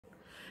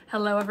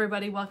Hello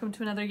everybody, welcome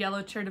to another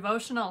Yellow Chair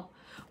Devotional.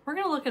 We're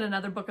going to look at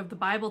another book of the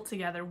Bible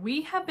together.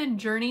 We have been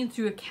journeying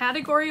through a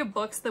category of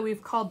books that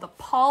we've called the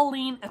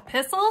Pauline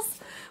epistles,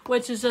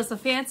 which is just a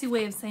fancy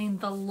way of saying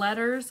the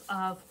letters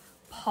of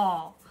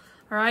Paul.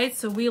 All right,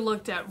 so we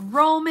looked at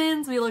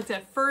Romans, we looked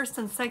at 1st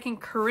and 2nd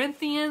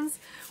Corinthians,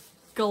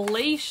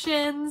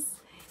 Galatians,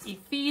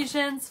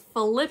 Ephesians,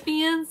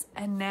 Philippians,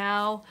 and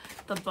now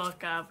the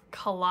book of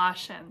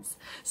Colossians.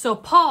 So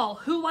Paul,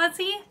 who was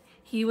he?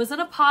 He was an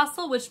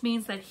apostle, which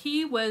means that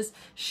he was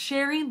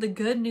sharing the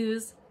good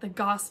news, the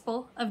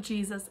gospel of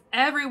Jesus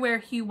everywhere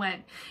he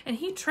went. And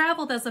he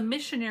traveled as a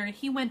missionary.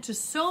 He went to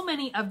so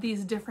many of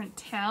these different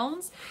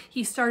towns.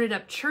 He started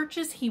up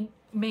churches. He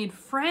made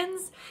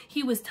friends.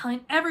 He was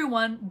telling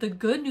everyone the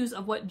good news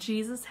of what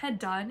Jesus had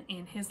done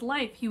in his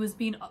life. He was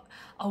being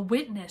a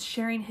witness,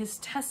 sharing his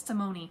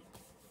testimony.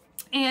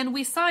 And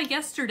we saw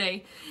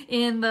yesterday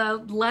in the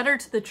letter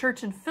to the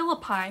church in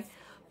Philippi,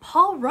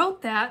 Paul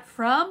wrote that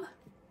from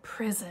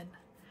prison.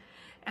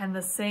 And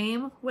the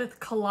same with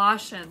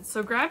Colossians.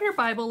 So grab your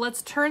Bible,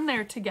 let's turn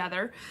there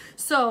together.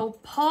 So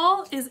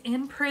Paul is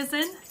in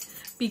prison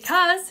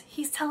because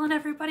he's telling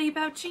everybody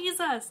about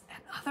Jesus,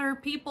 and other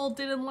people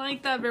didn't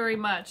like that very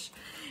much.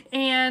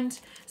 And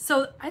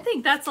so I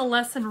think that's a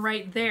lesson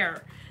right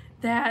there,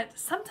 that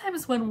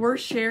sometimes when we're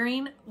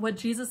sharing what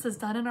Jesus has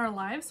done in our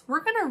lives,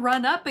 we're going to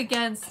run up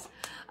against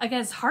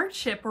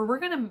hardship, or we're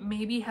going to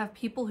maybe have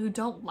people who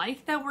don't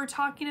like that we're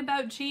talking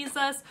about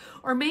Jesus,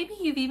 or maybe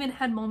you've even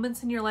had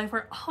moments in your life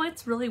where, oh,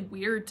 it's really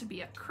weird to be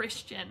a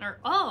Christian, or,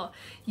 oh,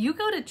 you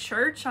go to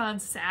church on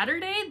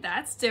Saturday?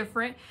 That's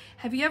different.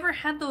 Have you ever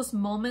had those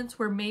moments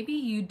where maybe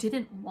you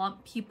didn't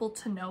want people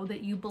to know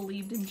that you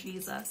believed in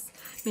Jesus?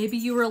 Maybe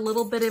you were a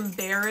little bit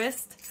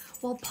embarrassed.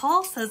 Well,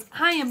 Paul says,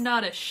 I am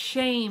not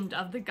ashamed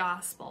of the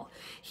gospel.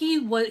 He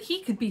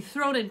could be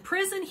thrown in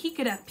prison. He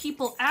could have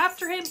people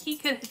after him.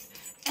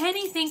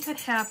 Anything could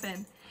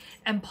happen.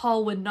 And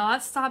Paul would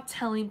not stop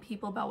telling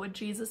people about what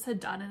Jesus had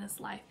done in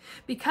his life,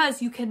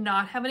 because you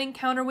cannot have an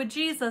encounter with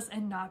Jesus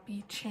and not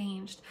be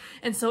changed.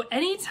 And so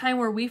anytime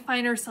where we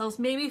find ourselves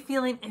maybe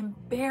feeling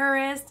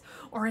embarrassed,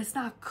 or it's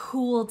not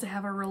cool to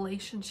have a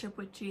relationship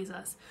with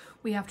Jesus,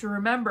 we have to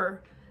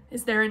remember,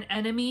 is there an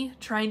enemy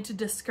trying to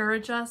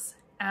discourage us?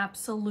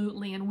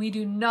 Absolutely. And we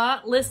do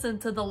not listen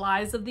to the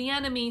lies of the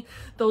enemy,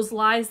 those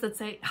lies that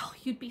say, oh,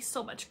 you'd be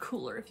so much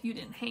cooler if you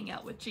didn't hang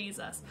out with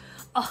Jesus.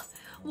 Oh,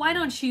 why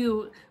don't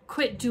you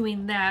quit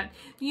doing that?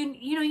 You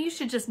know, you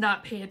should just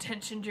not pay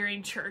attention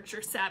during church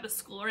or Sabbath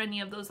school or any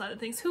of those other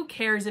things. Who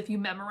cares if you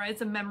memorize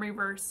a memory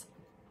verse?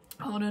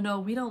 Oh, no,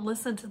 we don't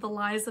listen to the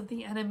lies of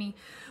the enemy.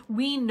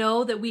 We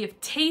know that we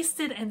have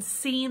tasted and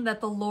seen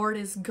that the Lord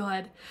is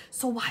good.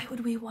 So why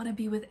would we want to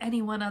be with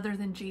anyone other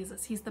than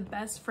Jesus? He's the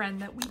best friend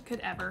that we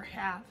could ever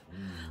have.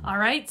 All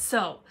right,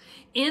 so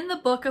in the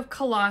book of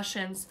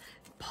Colossians,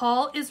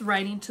 Paul is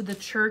writing to the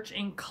church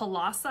in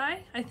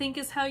Colossae, I think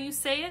is how you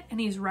say it,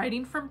 and he's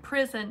writing from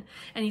prison,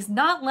 and he's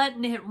not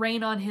letting it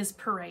rain on his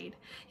parade.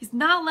 He's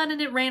not letting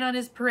it rain on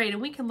his parade,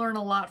 and we can learn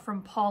a lot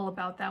from Paul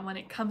about that when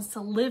it comes to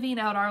living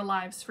out our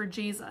lives for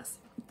Jesus.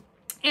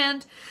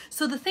 And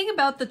so the thing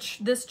about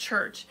this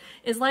church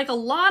is, like a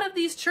lot of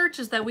these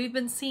churches that we've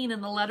been seeing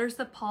in the letters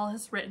that Paul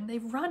has written,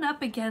 they've run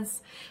up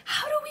against,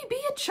 how do we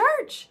be a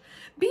church?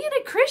 Being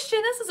a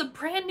Christian, this is a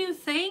brand new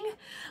thing.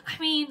 I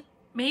mean,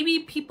 maybe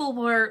people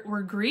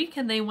were Greek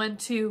and they went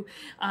to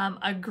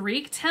a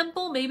Greek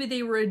temple. Maybe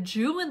they were a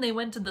Jew and they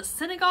went to the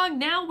synagogue.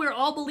 Now we're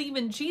all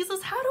believing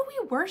Jesus. How do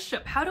we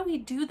worship? How do we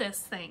do this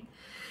thing?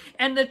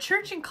 And the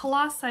church in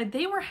Colossae,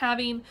 they were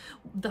having,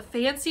 the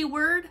fancy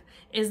word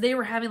is they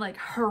were having like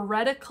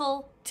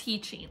heretical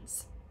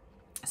teachings.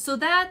 So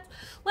that,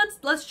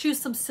 let's choose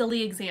some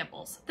silly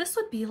examples. This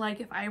would be like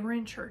if I were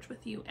in church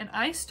with you and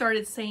I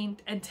started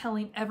saying and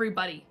telling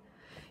everybody,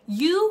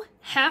 you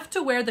have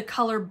to wear the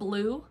color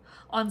blue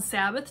on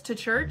Sabbath to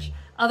church,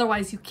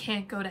 otherwise you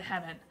can't go to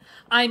heaven.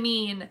 I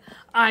mean,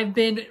 I've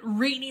been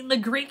reading the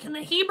Greek and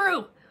the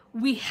Hebrew.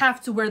 We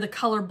have to wear the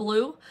color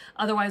blue,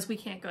 otherwise we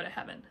can't go to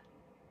heaven.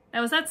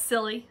 Now, is that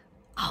silly?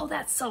 Oh,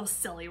 that's so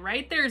silly,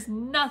 right? There's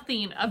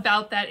nothing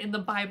about that in the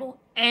Bible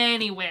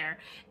anywhere.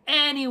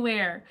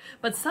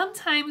 But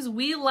sometimes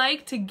we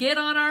like to get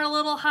on our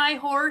little high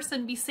horse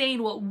and be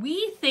saying what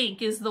we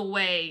think is the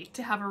way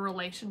to have a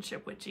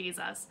relationship with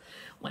Jesus,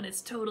 when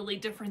it's totally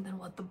different than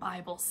what the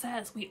Bible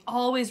says. We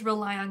always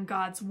rely on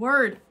God's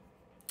word.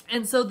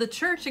 And so the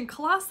church in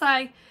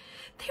Colossae,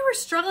 they were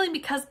struggling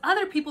because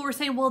other people were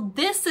saying, well,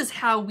 this is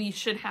how we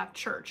should have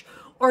church,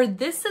 or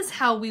this is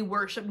how we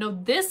worship. No,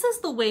 this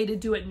is the way to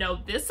do it. No,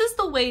 this is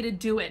the way to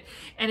do it.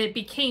 And it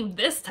became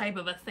this type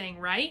of a thing,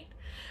 right?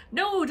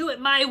 No, do it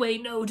my way.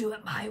 No, do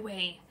it my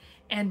way.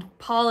 And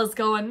Paul is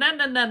going, no.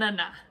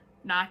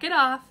 Knock it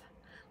off.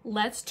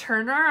 Let's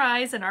turn our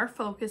eyes and our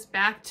focus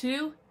back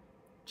to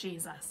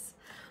Jesus.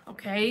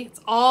 Okay? It's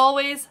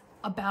always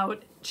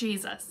about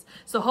Jesus.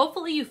 So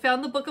hopefully you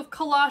found the book of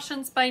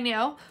Colossians by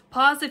now.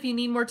 Pause if you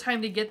need more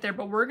time to get there,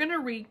 but we're going to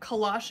read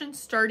Colossians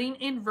starting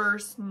in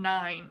verse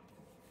 9.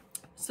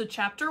 So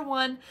chapter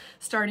 1,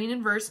 starting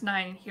in verse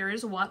 9, here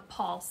is what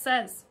Paul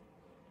says.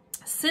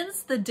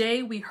 Since the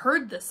day we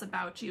heard this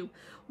about you,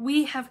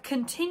 we have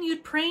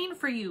continued praying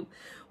for you.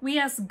 We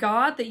ask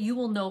God that you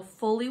will know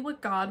fully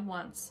what God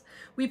wants.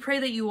 We pray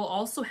that you will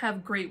also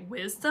have great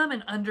wisdom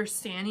and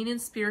understanding in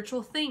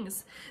spiritual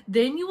things.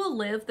 Then you will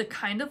live the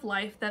kind of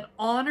life that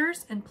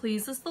honors and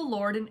pleases the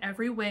Lord in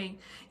every way.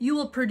 You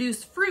will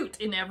produce fruit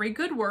in every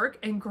good work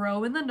and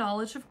grow in the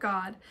knowledge of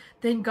God.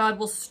 Then God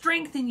will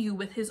strengthen you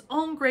with his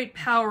own great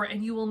power,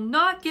 and you will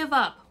not give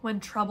up when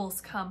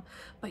troubles come,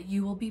 but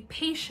you will be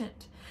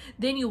patient.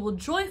 Then you will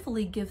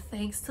joyfully give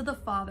thanks to the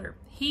Father.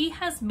 He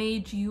has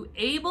made you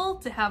able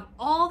to have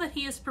all that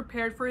he has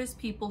prepared for his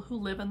people who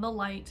live in the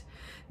light.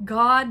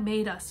 God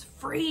made us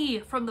free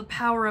from the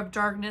power of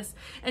darkness,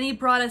 and he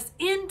brought us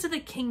into the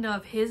kingdom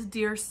of his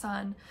dear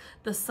Son.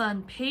 The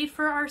Son paid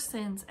for our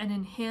sins, and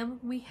in him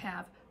we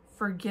have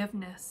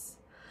forgiveness.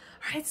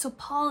 All right, so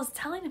Paul is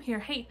telling him here,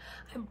 hey,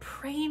 I'm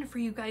praying for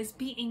you guys.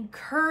 Be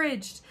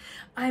encouraged.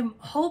 I'm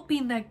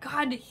hoping that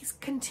God, he's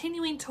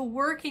continuing to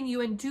work in you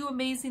and do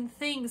amazing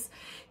things.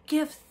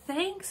 Give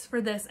thanks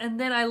for this. And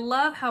then I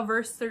love how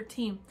verse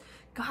 13,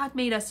 God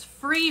made us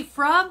free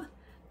from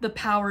the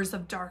powers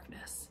of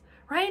darkness,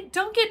 right?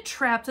 Don't get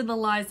trapped in the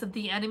lies of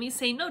the enemy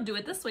saying, no, do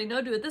it this way.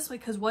 No, do it this way.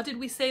 Because what did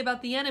we say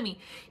about the enemy?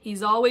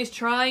 He's always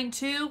trying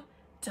to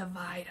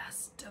divide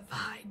us,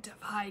 divide,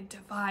 divide,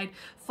 divide,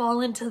 fall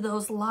into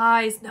those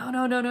lies. No,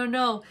 no, no, no,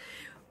 no.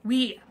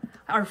 We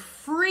are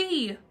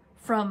free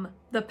from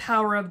the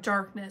power of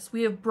darkness.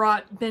 We have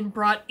been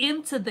brought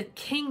into the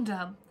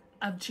kingdom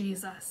of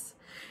Jesus.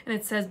 And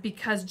it says,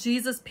 because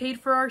Jesus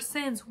paid for our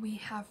sins, we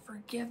have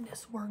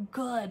forgiveness. We're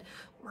good.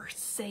 We're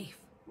safe.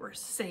 We're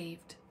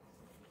saved.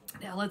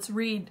 Now let's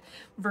read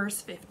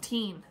verse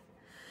 15.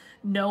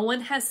 No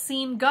one has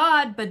seen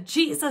God, but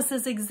Jesus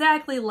is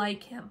exactly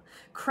like him.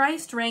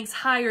 Christ ranks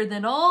higher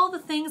than all the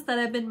things that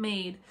have been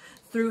made.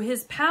 Through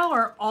his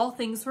power, all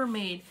things were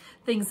made.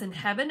 Things in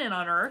heaven and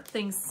on earth,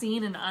 things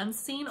seen and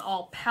unseen,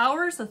 all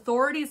powers,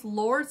 authorities,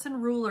 lords,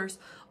 and rulers.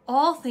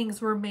 All things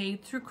were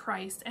made through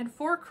Christ and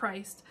for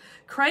Christ.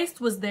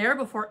 Christ was there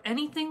before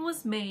anything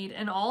was made,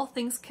 and all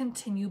things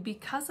continue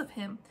because of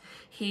him.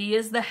 He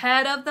is the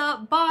head of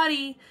the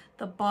body.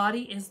 The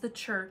body is the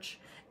church.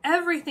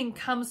 Everything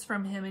comes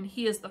from him, and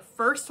he is the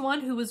first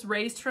one who was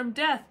raised from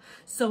death.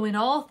 So in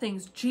all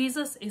things,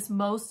 Jesus is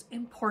most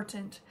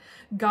important.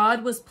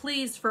 God was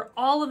pleased for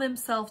all of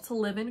himself to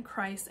live in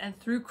Christ, and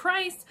through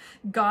Christ,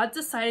 God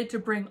decided to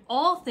bring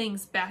all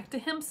things back to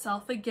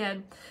himself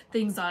again,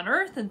 things on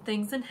earth and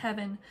things in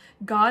heaven.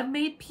 God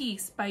made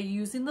peace by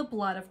using the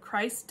blood of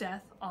Christ's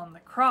death on the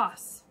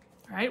cross.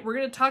 All right, we're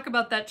going to talk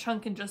about that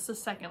chunk in just a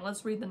second.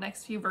 Let's read the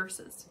next few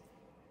verses.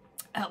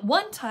 At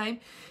one time,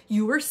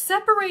 you were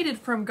separated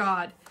from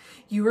God.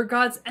 You were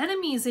God's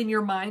enemies in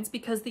your minds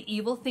because the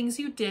evil things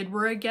you did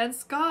were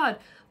against God.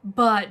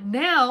 But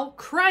now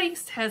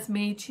Christ has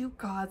made you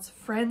God's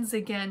friends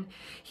again.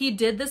 He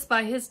did this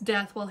by his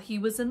death while he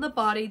was in the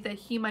body, that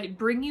he might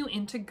bring you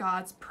into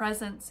God's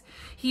presence.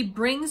 He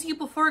brings you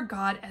before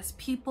God as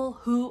people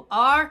who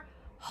are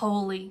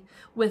holy,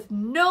 with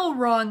no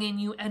wrong in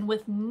you, and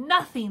with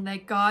nothing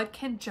that God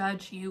can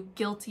judge you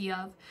guilty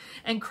of.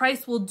 And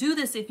Christ will do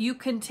this if you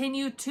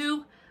continue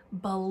to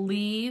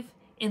believe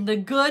in the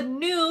good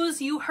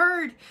news you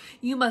heard.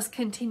 You must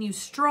continue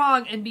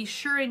strong and be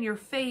sure in your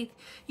faith.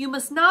 You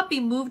must not be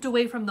moved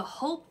away from the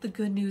hope the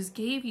good news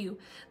gave you.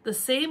 The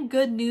same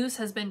good news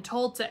has been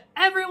told to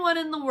everyone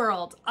in the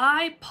world.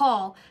 I,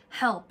 Paul,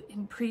 help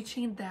in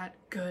preaching that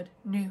good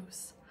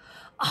news.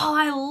 Oh,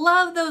 I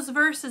love those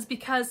verses,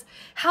 because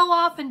how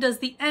often does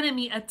the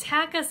enemy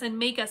attack us and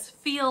make us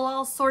feel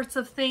all sorts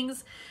of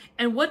things?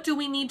 And what do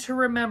we need to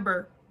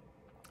remember?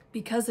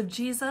 Because of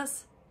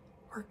Jesus,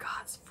 we're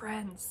God's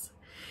friends.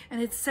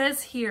 And it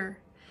says here,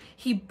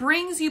 he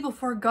brings you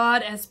before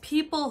God as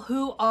people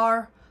who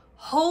are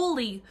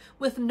holy,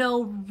 with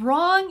no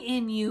wrong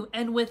in you,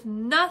 and with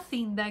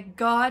nothing that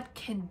God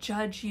can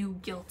judge you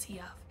guilty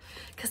of.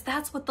 Because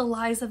that's what the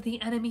lies of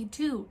the enemy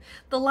do.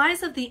 The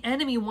lies of the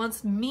enemy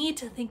wants me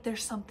to think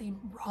there's something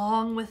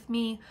wrong with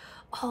me.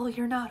 Oh,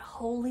 you're not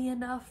holy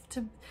enough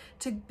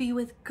to be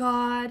with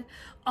God.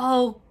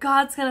 Oh,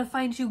 God's going to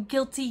find you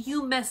guilty.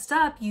 You messed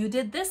up. You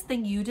did this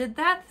thing. You did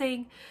that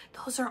thing.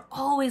 Those are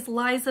always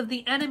lies of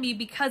the enemy,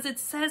 because it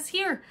says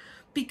here,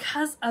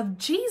 because of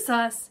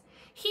Jesus,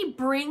 he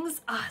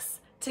brings us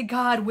to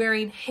God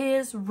wearing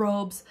his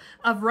robes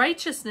of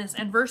righteousness.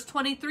 And verse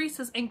 23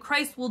 says, and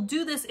Christ will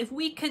do this if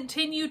we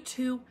continue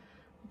to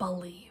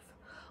believe.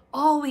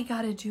 All we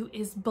got to do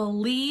is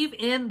believe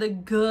in the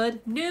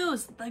good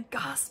news, the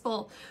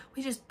gospel.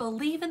 We just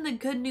believe in the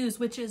good news,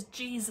 which is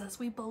Jesus.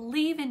 We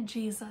believe in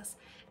Jesus,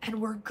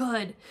 and we're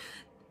good.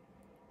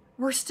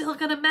 We're still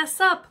going to mess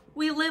up.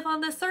 We live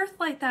on this earth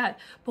like that,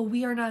 but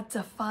we are not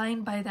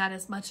defined by that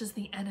as much as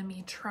the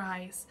enemy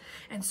tries.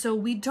 And so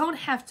we don't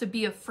have to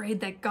be afraid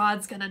that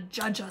God's going to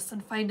judge us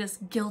and find us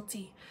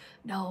guilty.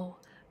 No,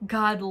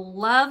 God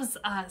loves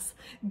us.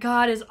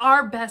 God is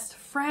our best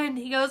friend.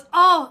 He goes,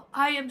 oh,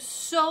 I am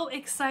so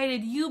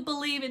excited. You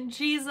believe in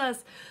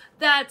Jesus.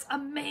 That's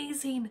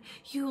amazing.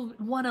 You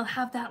want to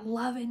have that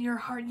love in your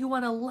heart. You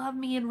want to love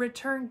me in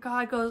return.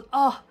 God goes,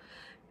 oh,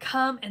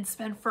 come and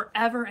spend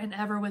forever and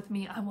ever with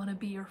me. I want to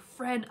be your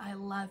friend. I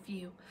love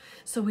you.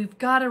 So we've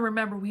got to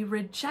remember, we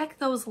reject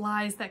those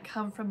lies that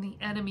come from the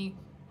enemy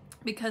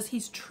because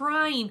he's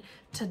trying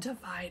to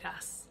divide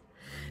us.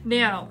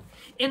 Now,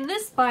 in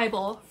this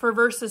Bible, for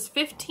verses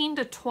 15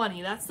 to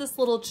 20, that's this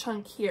little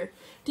chunk here.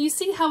 Do you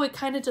see how it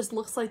kind of just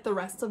looks like the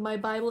rest of my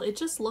Bible? It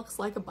just looks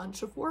like a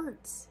bunch of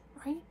words,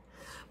 right?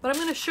 But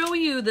I'm going to show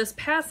you this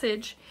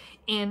passage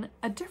in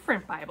a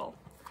different Bible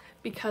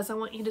because I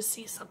want you to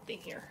see something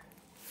here.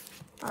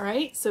 All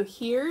right, so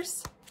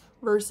here's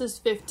verses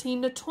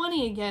 15 to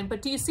 20 again.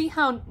 But do you see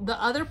how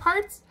the other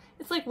parts,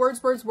 it's like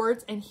words, words,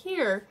 words. And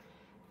here,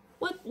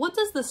 what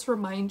does this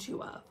remind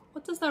you of?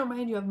 What does that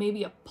remind you of?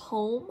 Maybe a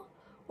poem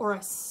or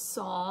a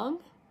song?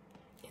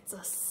 It's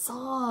a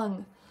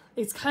song.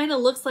 It kind of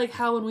looks like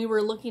how when we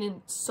were looking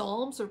in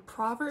Psalms or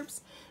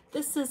Proverbs,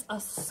 this is a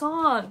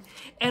song.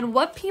 And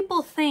what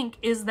people think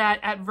is that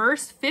at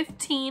verse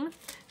 15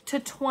 to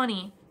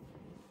 20,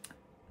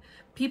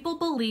 people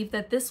believe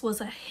that this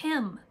was a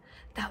hymn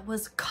that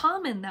was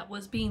common, that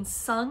was being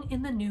sung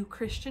in the new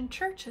Christian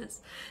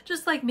churches.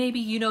 Just like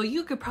maybe,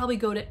 you could probably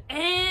go to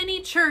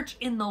any church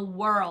in the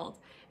world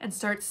and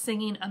start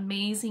singing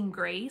Amazing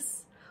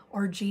Grace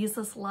or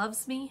Jesus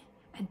Loves Me,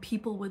 and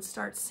people would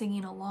start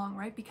singing along,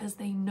 right? Because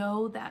they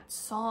know that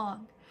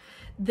song.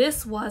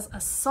 This was a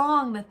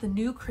song that the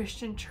new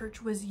Christian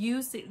church was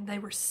using. They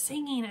were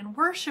singing and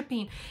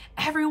worshiping.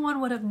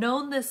 Everyone would have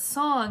known this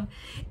song.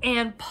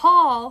 And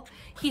Paul,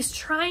 he's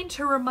trying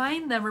to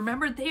remind them,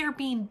 remember, they are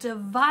being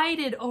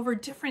divided over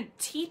different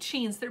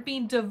teachings. They're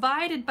being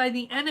divided by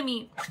the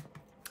enemy.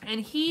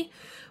 And he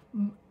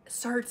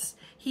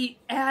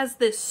has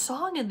this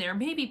song in there.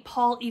 Maybe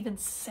Paul even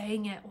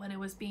sang it when it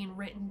was being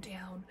written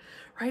down,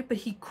 right? But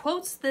he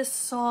quotes this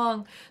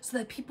song so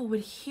that people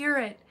would hear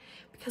it.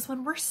 Because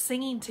when we're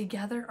singing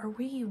together, are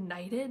we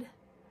united?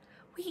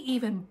 We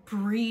even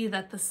breathe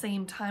at the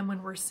same time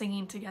when we're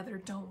singing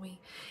together, don't we?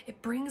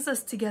 It brings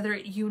us together,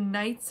 it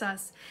unites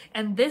us.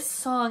 And this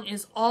song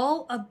is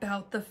all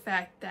about the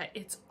fact that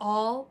it's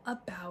all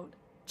about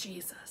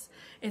Jesus.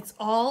 It's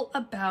all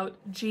about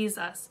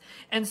Jesus.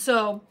 And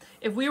so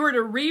if we were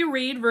to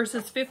reread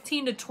verses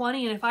 15 to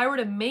 20, and if I were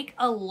to make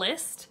a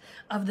list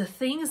of the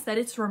things that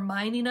it's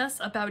reminding us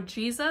about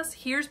Jesus,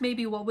 here's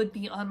maybe what would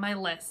be on my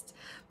list.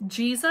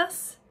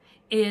 Jesus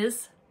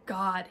is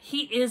God.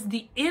 He is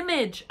the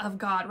image of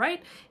God,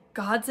 right?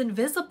 God's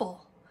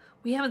invisible.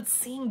 We haven't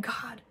seen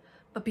God,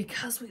 but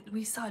because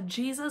we saw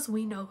Jesus,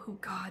 we know who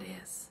God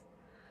is.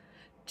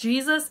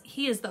 Jesus,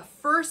 he is the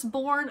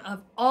firstborn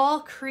of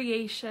all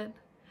creation.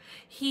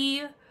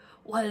 He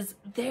was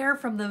there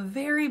from the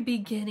very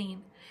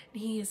beginning,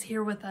 and he is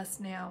here with us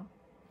now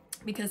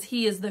because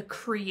he is the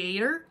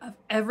creator of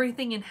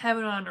everything in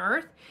heaven and on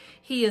earth.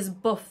 He is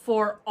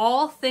before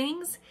all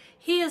things.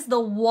 He is the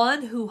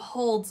one who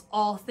holds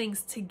all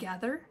things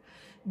together.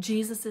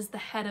 Jesus is the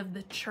head of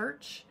the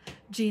church.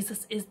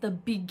 Jesus is the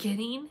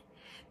beginning.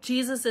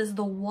 Jesus is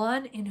the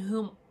one in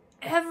whom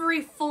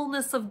every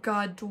fullness of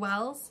God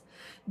dwells.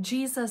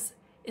 Jesus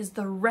is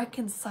the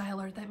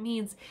reconciler. That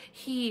means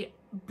he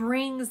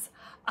brings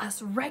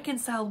us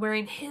reconciled,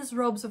 wearing his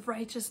robes of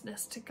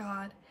righteousness to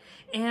God.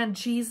 And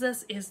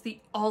Jesus is the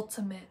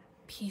ultimate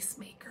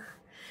peacemaker.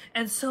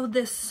 And so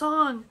this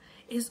song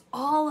is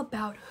all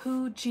about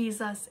who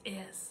Jesus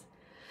is.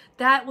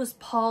 That was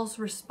Paul's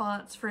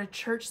response for a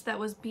church that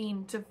was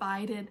being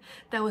divided,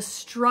 that was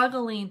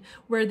struggling,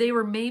 where they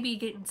were maybe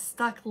getting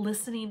stuck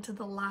listening to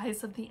the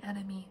lies of the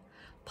enemy.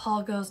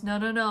 Paul goes, no,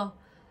 no, no.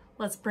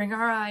 Let's bring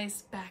our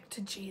eyes back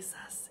to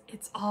Jesus.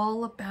 It's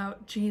all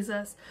about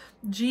Jesus.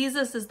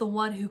 Jesus is the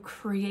one who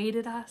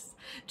created us.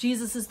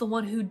 Jesus is the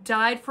one who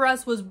died for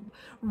us, was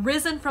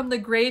risen from the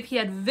grave. He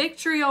had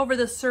victory over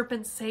the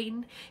serpent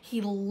Satan.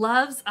 He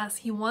loves us.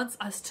 He wants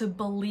us to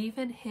believe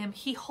in him.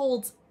 He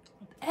holds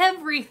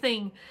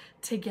everything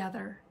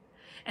together.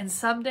 And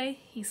someday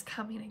he's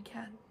coming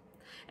again.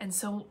 And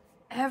so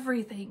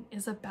everything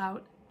is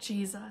about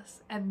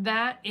Jesus. And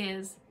that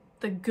is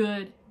the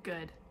good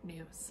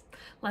news.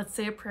 Let's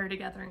say a prayer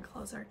together and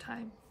close our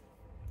time.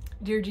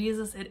 Dear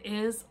Jesus, it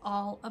is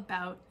all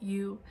about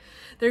you.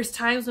 There's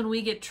times when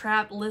we get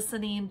trapped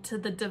listening to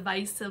the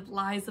divisive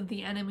lies of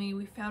the enemy.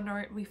 We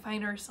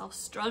find ourselves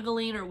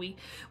struggling, or we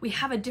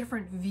have a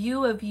different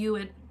view of you,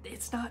 and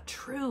it's not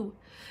true.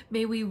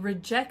 May we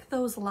reject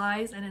those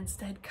lies and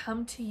instead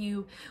come to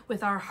you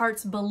with our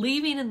hearts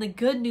believing in the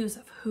good news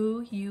of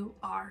who you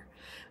are.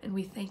 And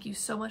we thank you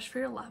so much for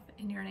your love.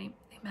 In your name,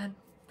 amen.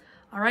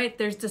 All right,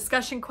 there's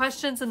discussion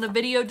questions in the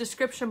video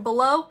description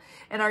below.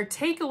 And our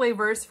takeaway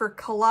verse for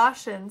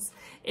Colossians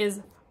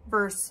is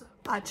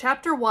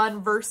chapter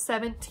 1, verse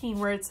 17,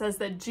 where it says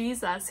that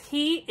Jesus,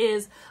 he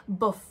is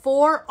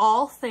before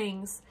all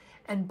things,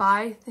 and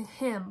by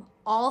him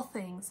all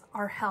things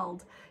are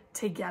held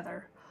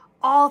together.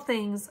 all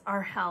things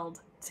are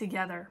held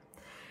together.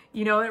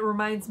 You know, it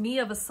reminds me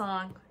of a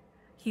song.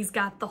 He's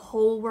got the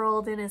whole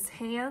world in his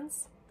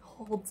hands,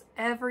 holds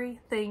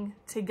everything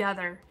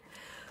together.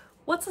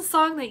 What's a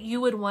song that you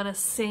would want to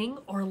sing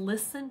or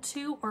listen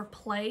to or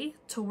play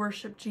to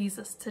worship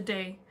Jesus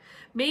today?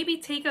 Maybe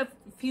take a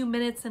few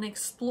minutes and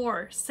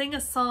explore. Sing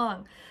a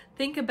song.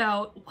 Think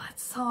about what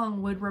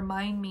song would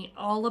remind me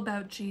all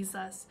about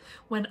Jesus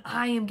when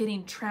I am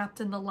getting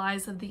trapped in the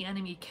lies of the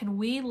enemy. Can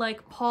we,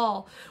 like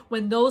Paul,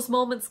 when those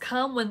moments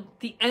come, when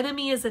the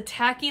enemy is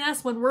attacking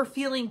us, when we're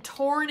feeling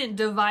torn and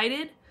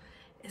divided,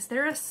 is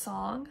there a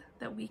song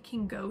that we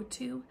can go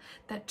to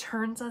that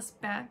turns us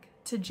back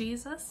to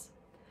Jesus?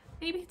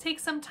 Maybe take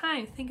some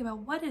time, think about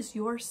what is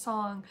your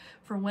song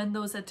for when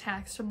those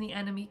attacks from the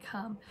enemy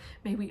come.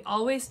 May we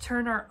always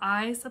turn our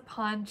eyes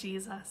upon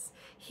Jesus.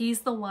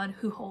 He's the one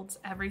who holds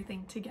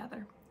everything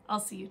together.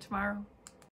 I'll see you tomorrow.